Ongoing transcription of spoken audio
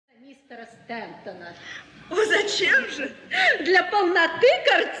мистера Стентона. О, зачем же? Для полноты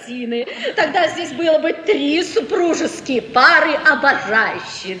картины. Тогда здесь было бы 3 супружеские пары,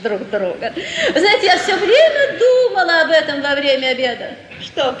 обожающие друг друга. Вы знаете, я все время думала об этом во время обеда.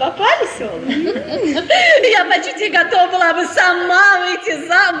 Что, попались он? Я почти готова была бы сама выйти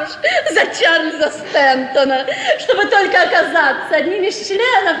замуж за Чарльза Стентона, чтобы только оказаться одним из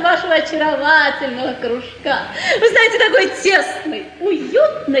членов вашего очаровательного кружка. Вы знаете, такой тесной,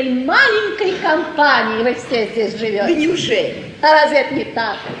 уютной, маленькой компании вы все здесь живете. Да неужели? А разве это не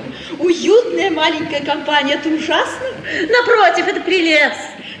так? Уютная маленькая компания, это ужасно? Напротив, это прелестно.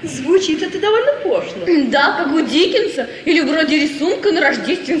 Звучит это довольно пошло. Да, как у Диккенса или вроде рисунка на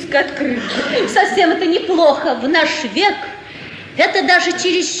рождественской открытке. Совсем это неплохо. В наш век это даже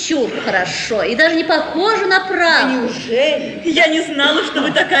чересчур хорошо и даже не похоже на правду. Да неужели? Я не знала, что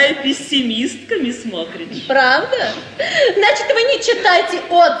вы такая пессимистка, мисс Мокридж. Правда? Значит, вы не читаете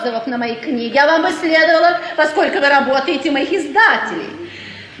отзывов на мои книги. А вам бы следовало, поскольку вы работаете у моих издателей.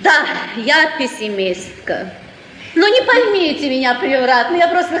 Да, я пессимистка. Но не поймите меня превратно, я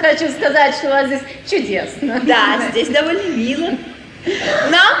просто хочу сказать, что у вас здесь чудесно. Да, здесь довольно мило.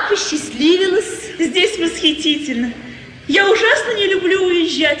 Нам посчастливилось. Здесь восхитительно. Я ужасно не люблю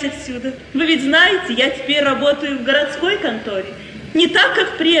уезжать отсюда. Вы ведь знаете, я теперь работаю в городской конторе. Не так,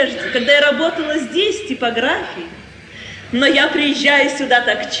 как прежде, когда я работала здесь, в типографии. Но я приезжаю сюда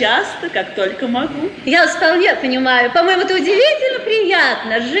так часто, как только могу. Я вас вполне понимаю. По-моему, это удивительно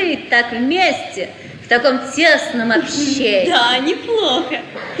приятно жить так вместе, в таком тесном общении. Да, неплохо.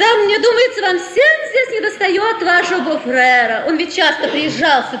 Да, мне думается, вам всем здесь недостает вашего гофрера. Он ведь часто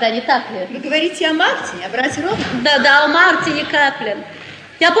приезжал сюда, не так ли? Вы говорите о Мартине, о брате Роберте? Да, о Мартине Каплин.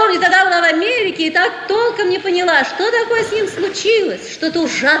 Я помню, тогда была в Америке и так толком не поняла, что такое с ним случилось. Что-то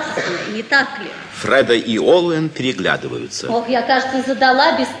ужасное, не так ли? Фреда и Оуэн переглядываются. Ох, я, кажется,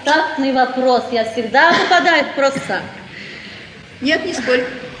 задала бестактный вопрос. Я всегда попадаю в просак. Нет, нисколько.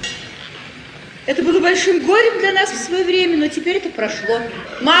 Это было большим горем для нас в свое время, но теперь это прошло.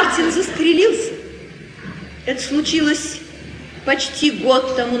 Мартин застрелился. Это случилось почти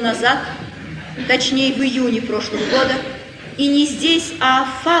год тому назад, точнее в июне прошлого года. И не здесь, а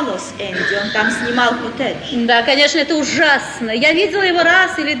в Фаллос-Энде. Он там снимал коттедж. Да, конечно, это ужасно. Я видела его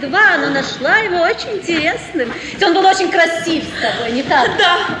раз или два, но нашла его очень интересным. Он был очень красив с тобой, не так?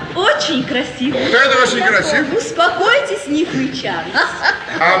 Да, очень красив. Это очень красив. Успокойтесь, не вы, Чарльз.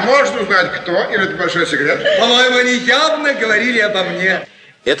 А можно узнать, кто? Или это большой секрет? По-моему, они явно говорили обо мне.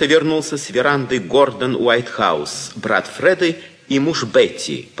 Это вернулся с веранды Гордон Уайтхаус, брат Фреды и муж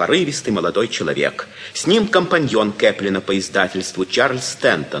Бетти, порывистый молодой человек. С ним компаньон Кэплина по издательству Чарльз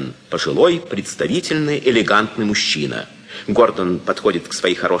Стентон, пожилой, представительный, элегантный мужчина. Гордон подходит к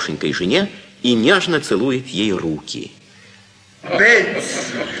своей хорошенькой жене и нежно целует ей руки. Бетти,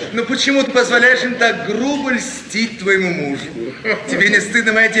 ну почему ты позволяешь им так грубо льстить твоему мужу? Тебе не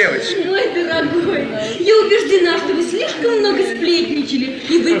стыдно, моя девочка? Ой, дорогой, я убеждена, что вы слишком много сплетничали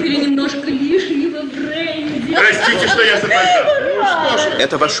и выпили немножко лишнего бренди. Простите, что я запоздал.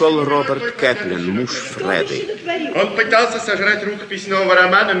 Это вошел Роберт Кэплин, муж Фреды. Он пытался сожрать рукопись нового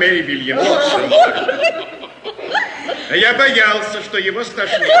романа Мэри Вильямс. Я боялся, что его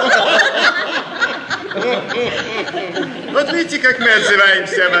стошнит. Вот видите, как мы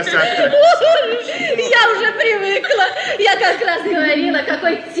отзываемся о вас, автор. Я уже привыкла. Я как раз говорила,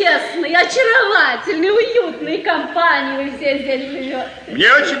 какой тесной, очаровательной, уютной компании вы все здесь живете.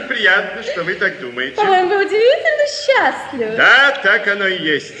 Мне очень приятно, что вы так думаете. По-моему, вы удивительно счастливы. Да, так оно и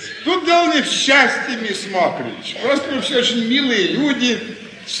есть. Тут дело не в счастье, мисс Мокридж. Просто мы все очень милые люди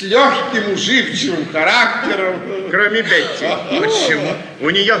с легким, уживчивым характером. Кроме Бетти. Почему? У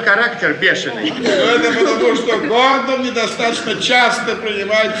нее характер бешеный. Это потому, что Гордон недостаточно часто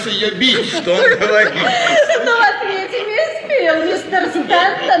принимается ее бить. Что он говорит? Но в ответе мисс Филл, мистер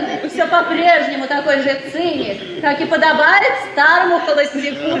Стентон все по-прежнему такой же циник, как и подобает старому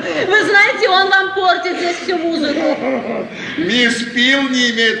холостяку. Вы знаете, он вам портит здесь всю музыку. Мисс Пил не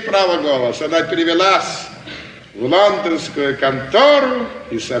имеет права голоса. Она перевелась в лондонскую контору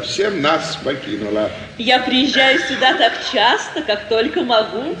и совсем нас покинула. Я приезжаю сюда так часто, как только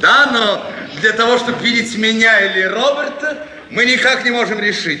могу. Да, но для того, чтобы видеть меня или Роберта, мы никак не можем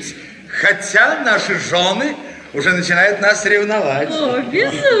решить. Хотя наши жены уже начинают нас ревновать. О,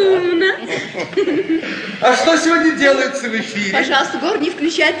 безумно. А что сегодня делается в эфире? Пожалуйста, Гор, не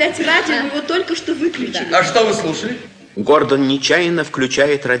включай опять радио, мы его только что выключили. А что вы слушали? Гордон нечаянно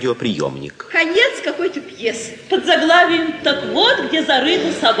включает радиоприемник. Конец какой-то пьесы. Под заглавием «Так вот, где зарыта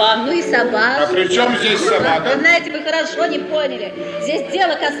собака». Ну и собака. А при чем здесь собака? Вы знаете, вы хорошо не поняли. Здесь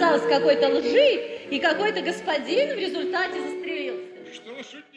дело касалось какой-то лжи, и какой-то господин в результате застрелился. Что вы шутите?